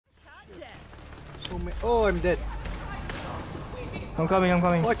So many. Oh, I'm dead. I'm coming, I'm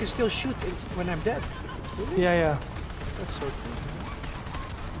coming. Oh, I can still shoot when I'm dead. Really? Yeah, yeah. That's so cool.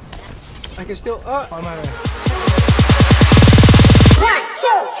 I can still. On my way. 1,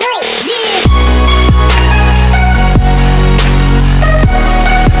 2, 3,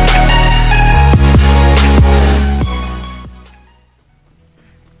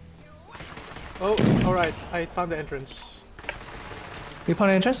 Oh, alright. I found the entrance. You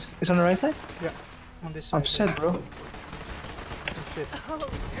found the entrance? It's on the right side? Yeah. On this side. I'm set, bro. Oh shit. Oh,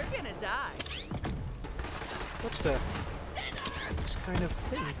 you're gonna die. What's the... this kind of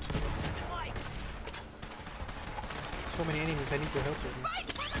thing? So many enemies, I need to help them. I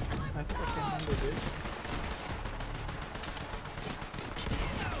think I can handle this.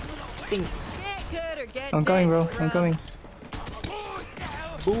 Think. Get good or get I'm coming, dead, bro. scrub. I'm coming.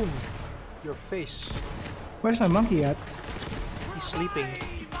 Boom! Your face. Where's my monkey at? He's sleeping.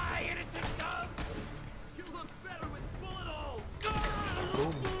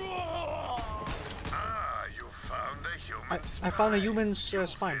 Boom. I found a human's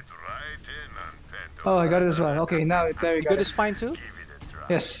spine. Oh, I got it as well. Okay, now there we You go. got a spine too?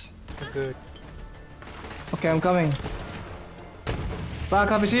 Yes. Good. Okay, I'm coming.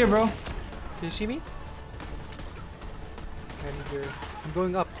 Backup is here, bro. Can you see me? And I'm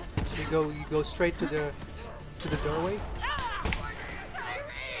going up. So you go straight to the doorway.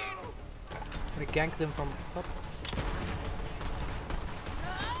 I'm gonna gank them from top.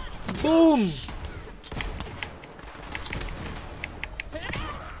 Boom!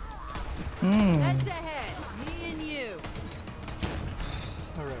 Head to head, me and you.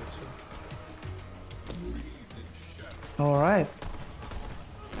 Alright, so Alright.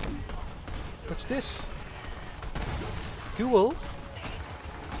 what's this? Duel?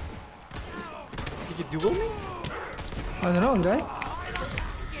 Did you duel me? I don't know, did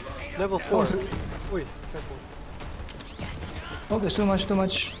I? Level 4. Oh, so- Wait, careful. Oh, there's too much, too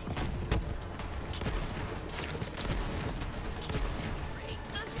much.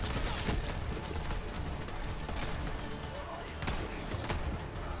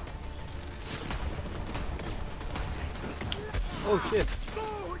 Oh shit.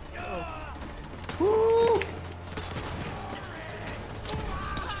 Woo!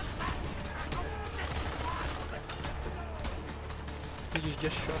 Did you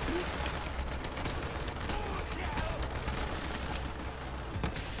just shot me?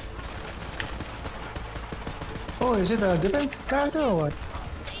 Oh, is it a different character or what?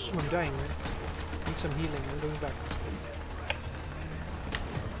 Oh, I'm dying, man. Need some healing. I'm going back.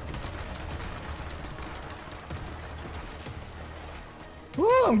 Woo,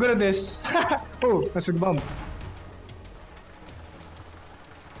 I'm good at this. Oh, that's a bomb.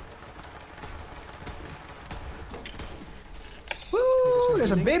 Woo,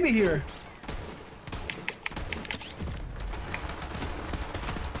 there's a baby here.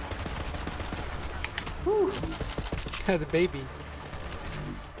 Woo. The baby.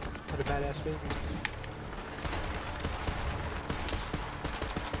 What a badass baby.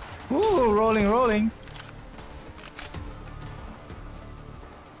 Woo, rolling, rolling.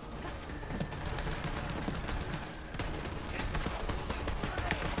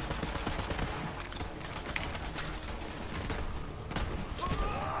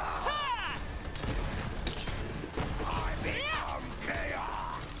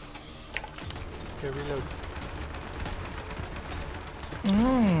 Okay, reload.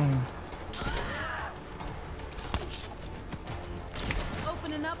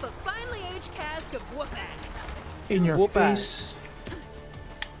 Opening up a finely aged cask of whoop ass. In your Whoop face. ass.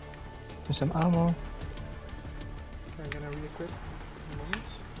 There's some ammo. Okay, I'm gonna re-equip in a moment.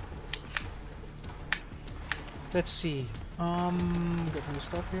 Let's see. Got new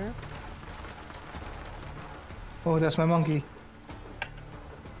stuff here. Oh, that's my monkey. What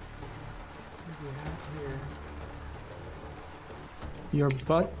do we have here? Your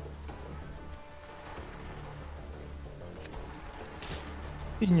butt.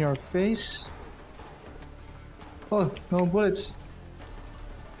 In your face. Oh, no bullets.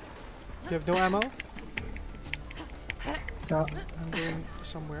 Do you have no ammo? Yeah. I'm going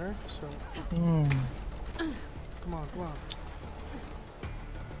somewhere, so Mm. come on, come on.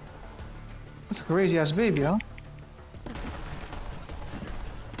 That's a crazy ass baby, huh?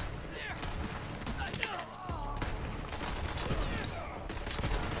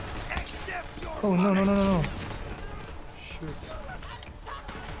 Oh no no no no no! Shoot.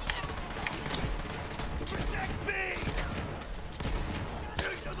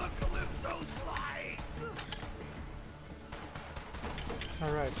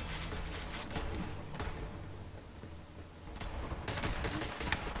 Alright.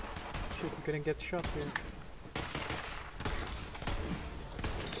 shit, you're gonna get shot here.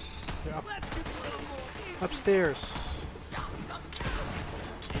 They're up. Upstairs.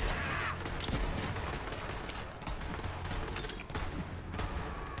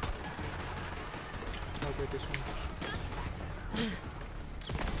 I'll get this one.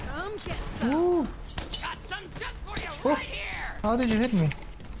 Come get some. Ooh. Got some just for you Oh. right here. How did you hit me?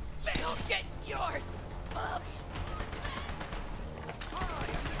 They'll get yours.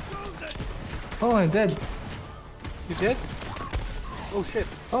 Oh, I'm dead. You dead? Oh shit.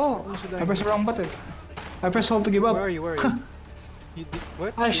 Oh, Almost I died. pressed the wrong button. I pressed hold to give up. Where are you? Where are you? You did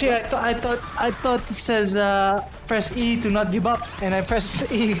what? Actually, I thought it says press E to not give up, and I press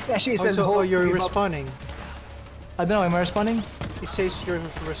E. Actually, it Oh, says so, hold oh, to you're give up. respawning. I don't know. Am I responding? It says you're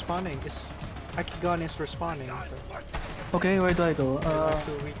respawning. It's Akigan is respawning. So Okay, where do I go? you have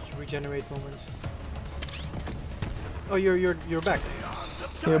to regenerate moments. Oh, you're back.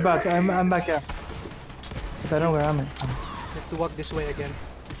 You're back. I'm back. Yeah. But I don't know where I'm at. You have to walk this way again.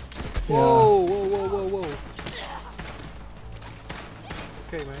 Yeah. Whoa, whoa, whoa, whoa, whoa.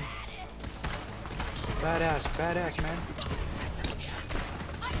 Okay, man. Badass, badass, man.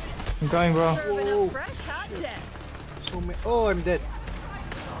 I'm going, bro. Serving Whoa. a fresh hot deck. So many. Oh, I'm dead.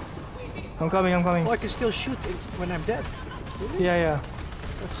 I'm coming. I'm coming. Oh, I can still shoot when I'm dead. Really? Yeah.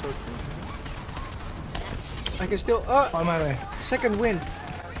 That's so cool. I can still. Oh, On my way. second win.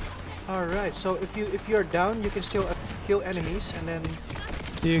 All right. So if you're down, you can still kill enemies and then.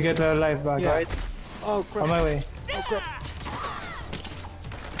 You get your life back, Yeah. right? Oh crap. On my way. Oh crap.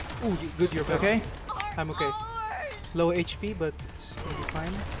 Ooh, good. You're back. Okay. I'm okay. Low HP, but it's gonna be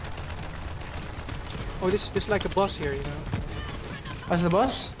fine. Oh, this like a boss here, you know. As the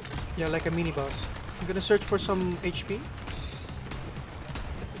boss? Yeah, like a mini boss. I'm gonna search for some HP.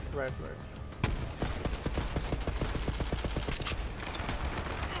 Right.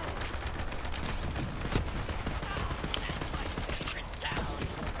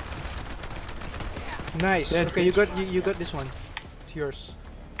 Nice. Yeah, Okay, you got this one. It's yours.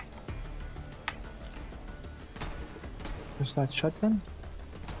 Is that shotgun?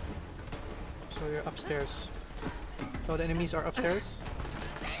 So you're upstairs. So the enemies are upstairs.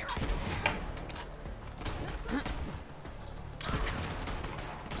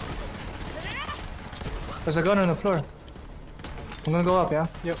 There's a gun on the floor. I'm gonna go up, yeah?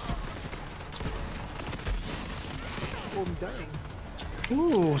 Yep. Oh, I'm dying.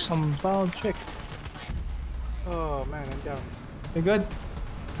 Ooh, some foul trick. Oh man, I'm down. You good?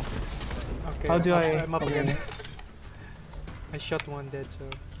 Okay. How do I'm up okay. again. I shot one dead, so.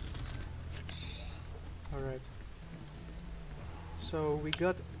 Alright. So we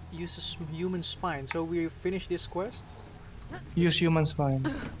got use a human spine. So we finished this quest. Use human spine.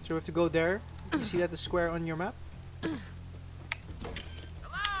 So we have to go there. You see that the square on your map? Hello.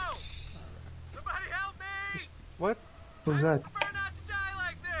 Somebody help me. What? Who's that? Prefer not to die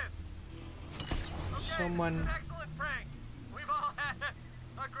like this. Okay, Someone- this is an excellent prank. We've all had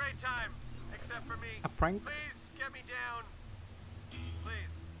a great time, except for me. A prank? Please get me down.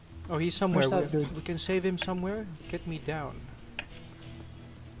 Please. Oh, he's somewhere. Where's that dude? We can save him somewhere. Get me down.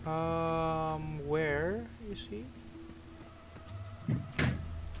 Where is he?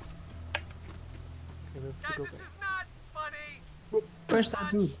 Okay, we have to Guys, go this back. is not funny. Where's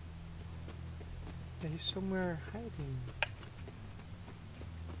that dude? Yeah, he's somewhere hiding.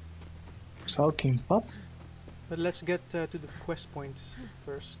 Sulking pup? But let's get to the quest points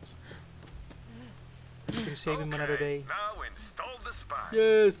first. We can save him another day. Now install the spine.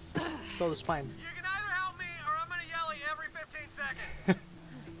 Yes! Install the spine. You can either help me or I'm gonna yell at you every 15 seconds.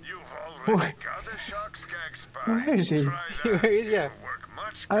 You've Where- already got a shark skag spine. Where is he? Try that. Where is he? It'll work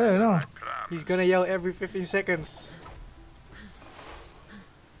much I don't better, know. I promise. He's gonna yell every 15 seconds.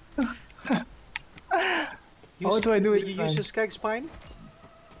 How do I do it Did you this use time? your skag spine?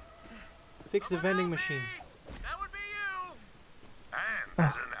 Fix the Someone vending help machine. me. That would be you. And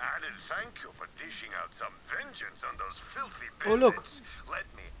as an added thank you for dishing out some vengeance on those filthy Oh, look. bandits, let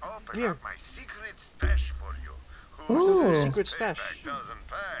me open Here. up my secret stash for you. Ooh. Who's Secret payback stash. doesn't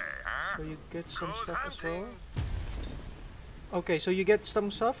pay, huh? So you get some Good stuff as well. hunting. Okay, so you get some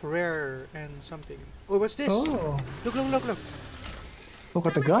stuff, rare and something. Oh, what's this? Oh, Look. look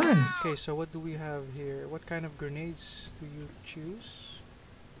at the guns. Okay, so what do we have here? What kind of grenades do you choose?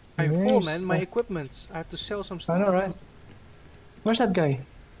 I'm full, Grenades, man. My oh. equipment. I have to sell some I stuff. know, right? Where's that guy?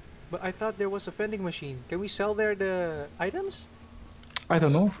 But I thought there was a vending machine. Can we sell there the items? I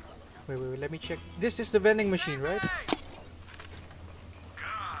don't know. Wait, let me check. This is the vending machine, right? Hey,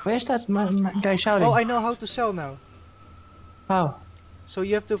 Where's that guy shouting? Oh, I know how to sell now. How? So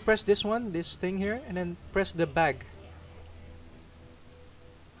you have to press this one, this thing here, and then press the bag.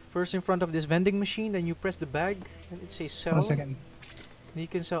 first in front of this vending machine, then you press the bag and it says sell. 1 second. And you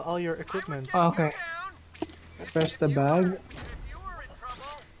can sell all your equipment. Oh, okay. Press the bag.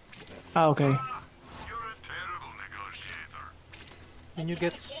 Ah, okay. You're a terrible negotiator. And you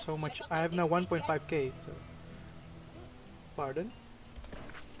get so much. I have now 1.5k. So. Pardon?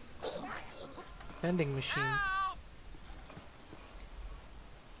 Vending machine.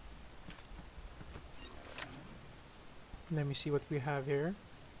 Let me see what we have here.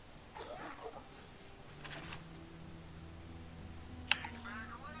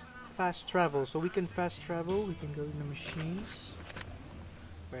 Fast travel. So we can fast travel. We can go in the machines.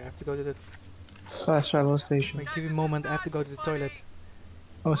 Wait, I have to go to the. Fast travel station. Wait, give me a moment. I have to go to the toilet.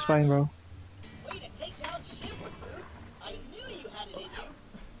 Oh, it's fine, bro.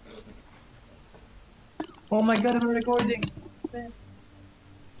 Oh my god, I'm recording. Sam.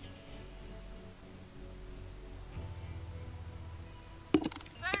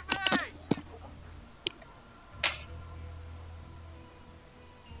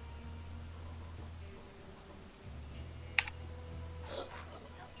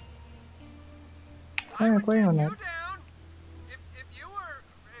 I'm recording on that. If you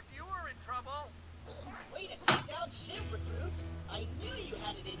were in trouble. Way to take out shit, recruit. I knew you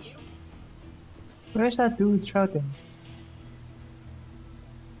had it in you. Where's that dude shouting?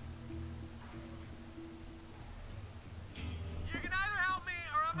 You can either help me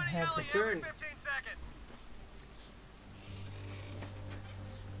or I'm gonna have yell at you returned. every 15 seconds.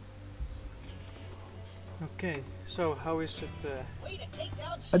 Okay, so how is it? Way to take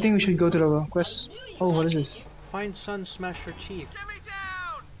out I think we should go to the quest. Oh, what is this? Find Sun Smasher Chief. Get me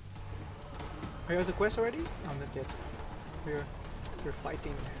down! Are you at the quest already? No, not yet. You're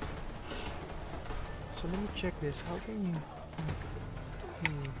fighting. So let me check this. How can you?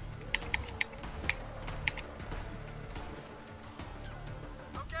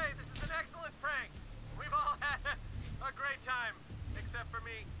 Okay, this is an excellent prank. We've all had a great time, except for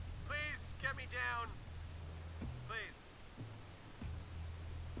me. Please get me down. Please.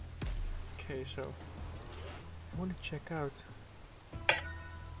 Okay, so I want to check out.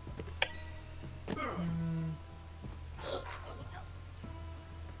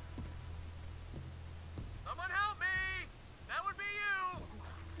 Someone help me! That would be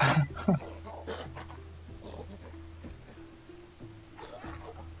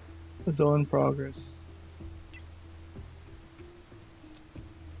you! Zone progress.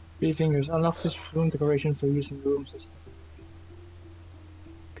 3 fingers unlocks this room decoration for use in room system.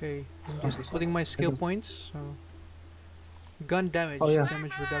 Okay, I'm Okay, just so putting my skill okay. points. So gun damage, Oh, yeah.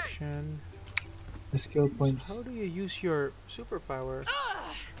 damage reduction. The skill points. How do you use your superpower?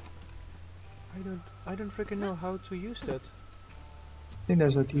 I don't freaking know how to use that. I think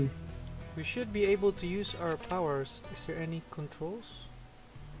there's a T. We should be able to use our powers. Is there any controls?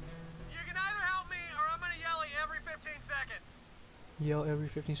 You can either help me or I'm gonna yell at you every 15 seconds. Yell every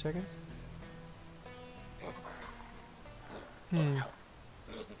 15 seconds?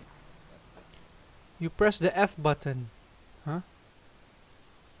 You press the F button. Huh?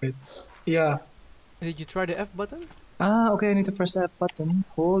 Yeah. Did you try the F button? Ah, okay, I need to press that button.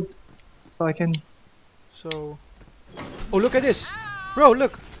 Hold. So I can. So... Oh, look at this! Bro,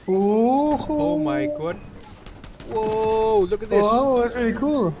 look! Ooh. Oh my god. Whoa, look at this! Wow, that's really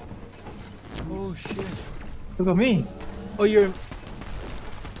cool. Oh shit. Look at me. Oh, you're...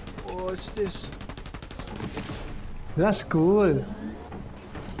 Oh, what's this? That's cool.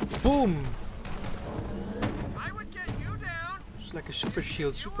 Boom! I would get you down. It's like a super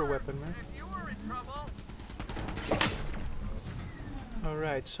shield, super weapon, man. If you were in trouble.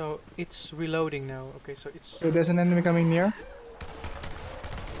 Alright, so it's reloading now. Okay, so it's... So there's an enemy coming near.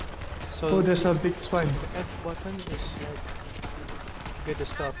 So Oh, there's a big spine. the F button is like... Get the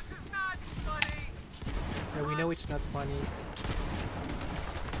stuff. This is not funny. Yeah, we know it's not funny.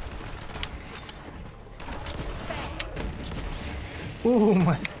 Oh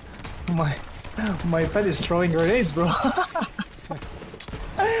my pet is throwing grenades, bro.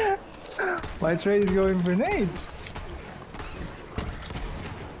 My trade is going grenades.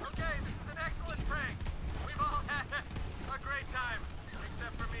 Okay, this is an excellent prank. We've all had a great time,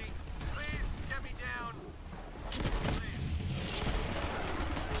 except for me. Please get me down.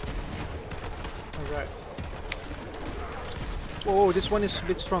 Please. Alright. Whoa, this one is a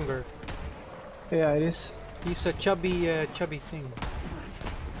bit stronger. Yeah, it is. He's a chubby thing.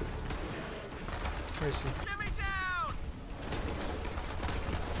 Where is he? Get me down.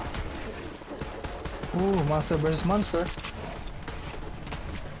 Ooh, monster versus monster.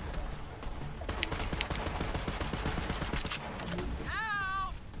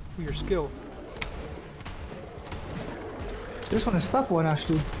 Help! Ooh, your skill. This one is tough one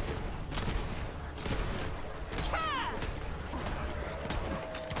actually.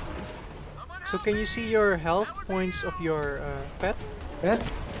 So can you see your health points of your pet? Pet?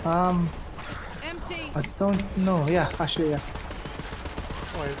 Empty. I don't know. Yeah, actually, yeah.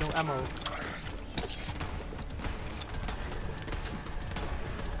 Oh, there's no ammo.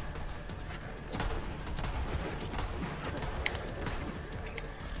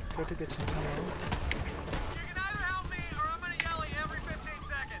 Try to get some ammo. You can either help me or I'm gonna yell at you every 15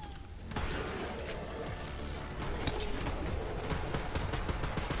 seconds.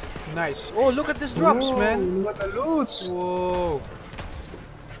 Nice. Oh, look at this drops, Whoa, man. Look at the loots. Whoa.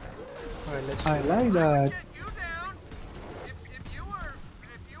 Alright, let's I see. like that. Get you down. If you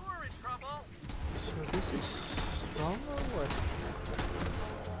were in trouble. So this is strong or what?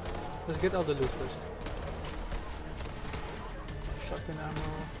 Let's get all the loot first. Shotgun ammo.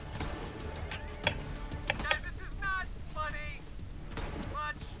 Guys, this is not funny.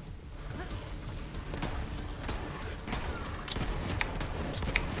 Much.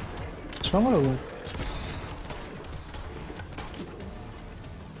 What's wrong with it?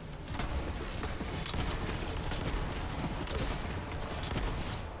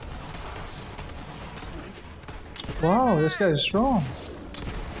 Wow, this guy is strong.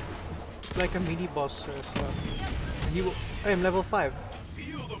 It's like a mini boss stuff. And he will, I am level 5.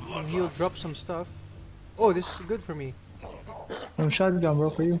 And he'll drop some stuff. Oh, this is good for me. I'm shotgun, bro,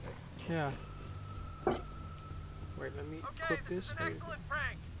 for you. Yeah. Wait, let me Okay, equip this this. is an excellent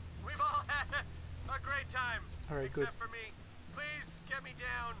prank. We've all had a great time. Alright, good. Except for me. Please get me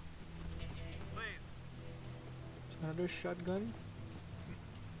down. Please. Another shotgun.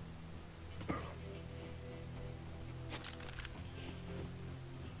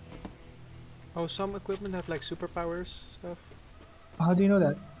 Oh, some equipment have like superpowers stuff. How do you know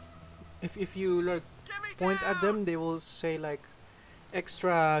that? If you like Get me point down. at them, they will say like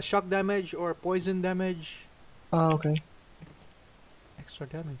extra shock damage or poison damage. Oh, okay. Extra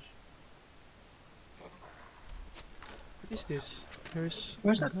damage. What is this? There's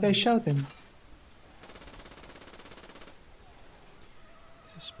Where's that guy shouting?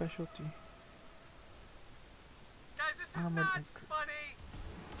 It's a specialty. Guys, this is Armored not entry. funny.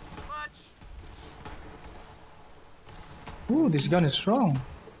 Much. Ooh, this gun is strong.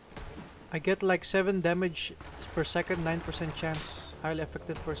 I get like 7 damage per second, 9% chance. Highly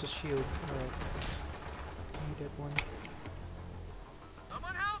effective versus shield. Alright. Need that one.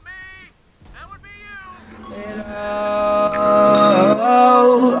 Someone help me. That would be you. Later.